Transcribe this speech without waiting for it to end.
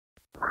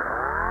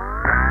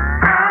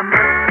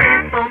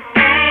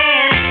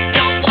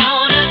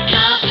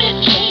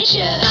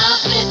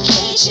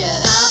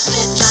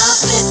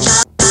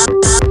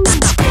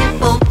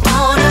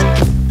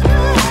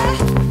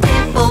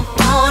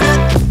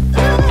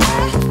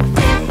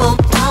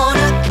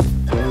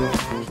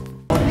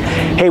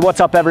Hey,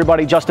 what's up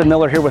everybody? Justin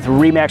Mueller here with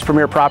RE/MAX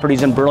Premier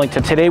Properties in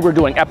Burlington. Today we're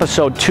doing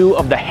episode 2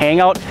 of the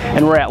Hangout,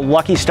 and we're at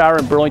Lucky Star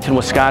in Burlington,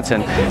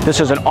 Wisconsin.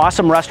 This is an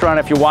awesome restaurant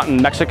if you're wanting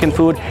Mexican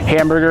food,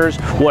 hamburgers,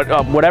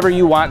 whatever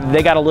you want.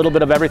 They got a little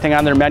bit of everything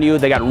on their menu.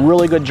 They got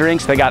really good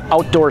drinks. They got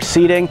outdoor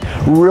seating,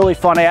 really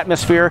fun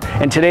atmosphere,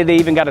 and today they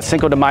even got a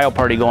Cinco de Mayo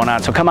party going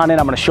on. So come on in,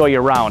 I'm going to show you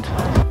around.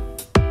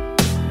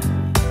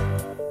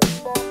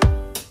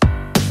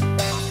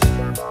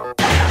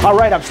 All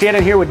right, I'm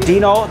standing here with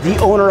Dino, the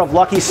owner of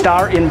Lucky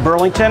Star in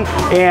Burlington,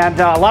 and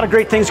a lot of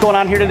great things going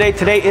on here today.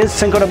 Today is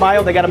Cinco de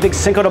Mayo. They got a big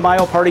Cinco de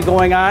Mayo party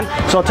going on.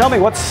 So tell me,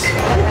 what's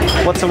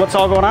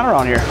all going on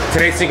around here?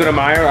 Today's Cinco de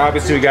Mayo.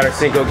 Obviously, we got our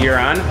Cinco gear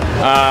on.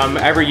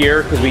 Every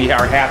year, because we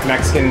are half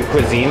Mexican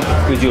cuisine,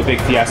 we do a big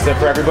fiesta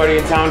for everybody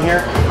in town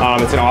here.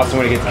 It's an awesome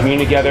way to get the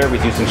community together. We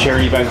do some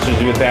charity events to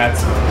do with that.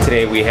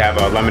 Today we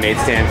have a lemonade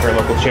stand for a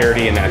local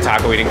charity and then a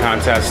taco eating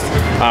contest.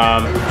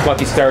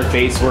 Lucky Star's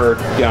base,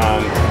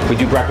 we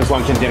do breakfast,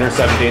 lunch, and dinner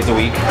 7 days a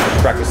week.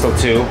 Breakfast till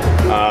 2.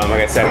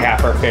 Like I said,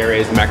 half our fare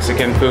is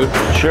Mexican food.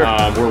 Sure.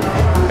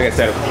 Like I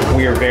said,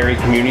 we are very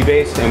community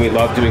based, and we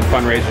love doing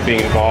fundraisers,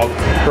 being involved.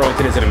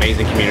 Burlington is an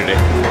amazing community.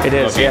 It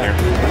is, yeah.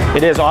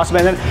 It is awesome.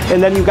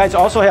 And then you guys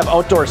also have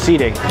outdoor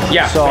seating.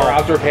 Yeah, so our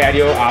outdoor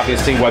patio,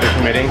 obviously weather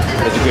permitting,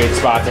 is a great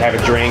spot to have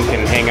a drink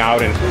and hang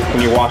out. And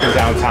when you're walking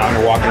downtown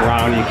or walking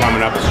around, you're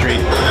coming up the street,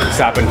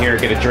 stop in here,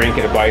 get a drink,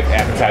 get a bite,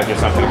 appetizer,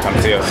 something to come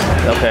to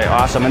us. Okay,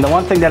 awesome. And the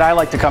one thing that I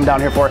like to come down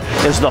here for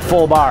is the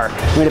full bar.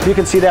 I mean, if you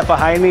can see that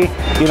behind me,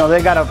 you know,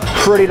 they got a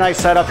pretty nice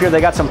setup here.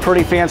 They got some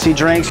pretty fancy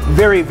drinks.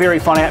 Very, very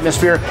fun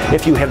atmosphere.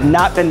 If you have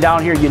not been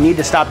down here, you need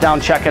to stop down,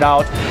 check it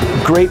out.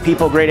 Great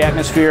people, great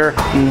atmosphere,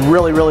 and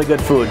really, really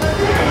good food.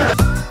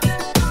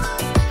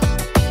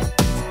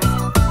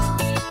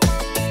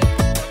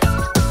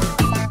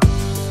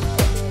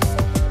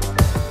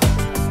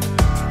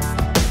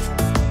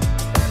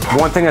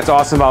 One thing that's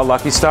awesome about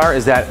Lucky Star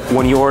is that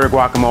when you order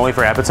guacamole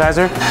for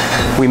appetizer,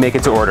 we make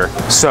it to order.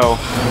 So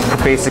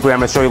basically, I'm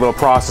going to show you a little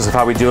process of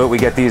how we do it. We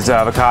get these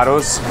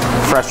avocados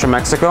fresh from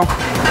Mexico.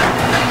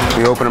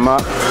 We open them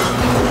up.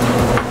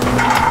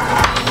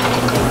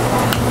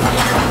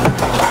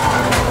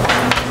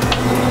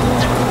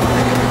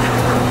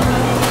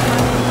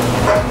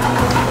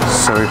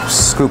 So we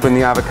scoop in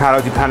the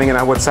avocado depending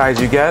on what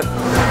size you get.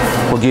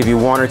 We'll give you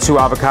 1 or 2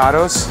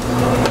 avocados.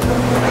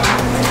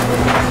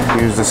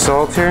 Use the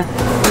salt here.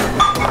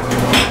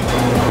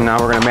 And now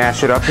we're going to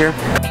mash it up here.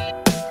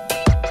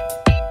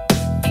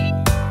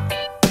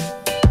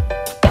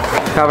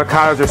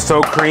 Avocados are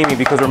so creamy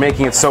because we're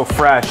making it so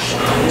fresh,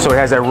 so it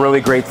has that really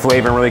great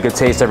flavor and really good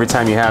taste every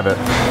time you have it.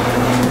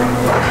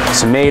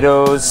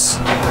 Tomatoes,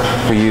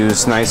 we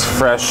use nice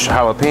fresh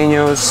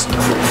jalapenos,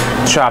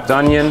 chopped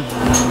onion,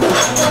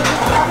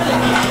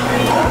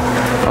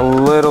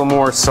 a little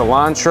more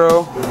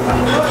cilantro,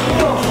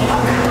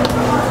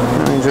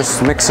 and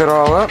just mix it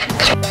all up.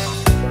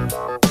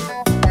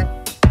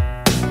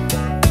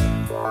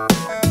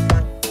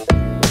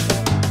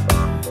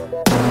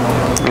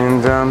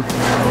 And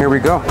here we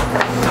go,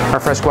 our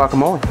fresh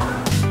guacamole.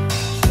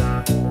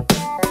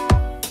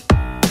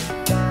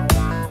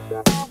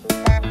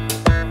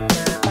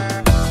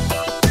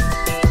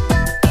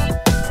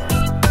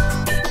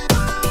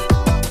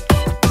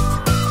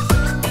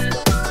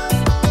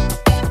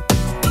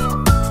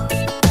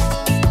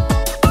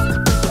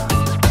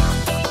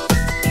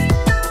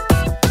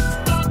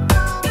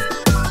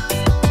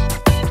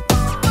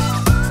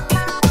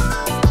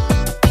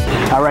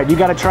 All right, you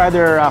got to try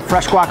their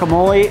fresh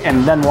guacamole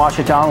and then wash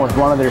it down with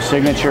one of their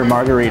signature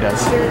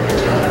margaritas.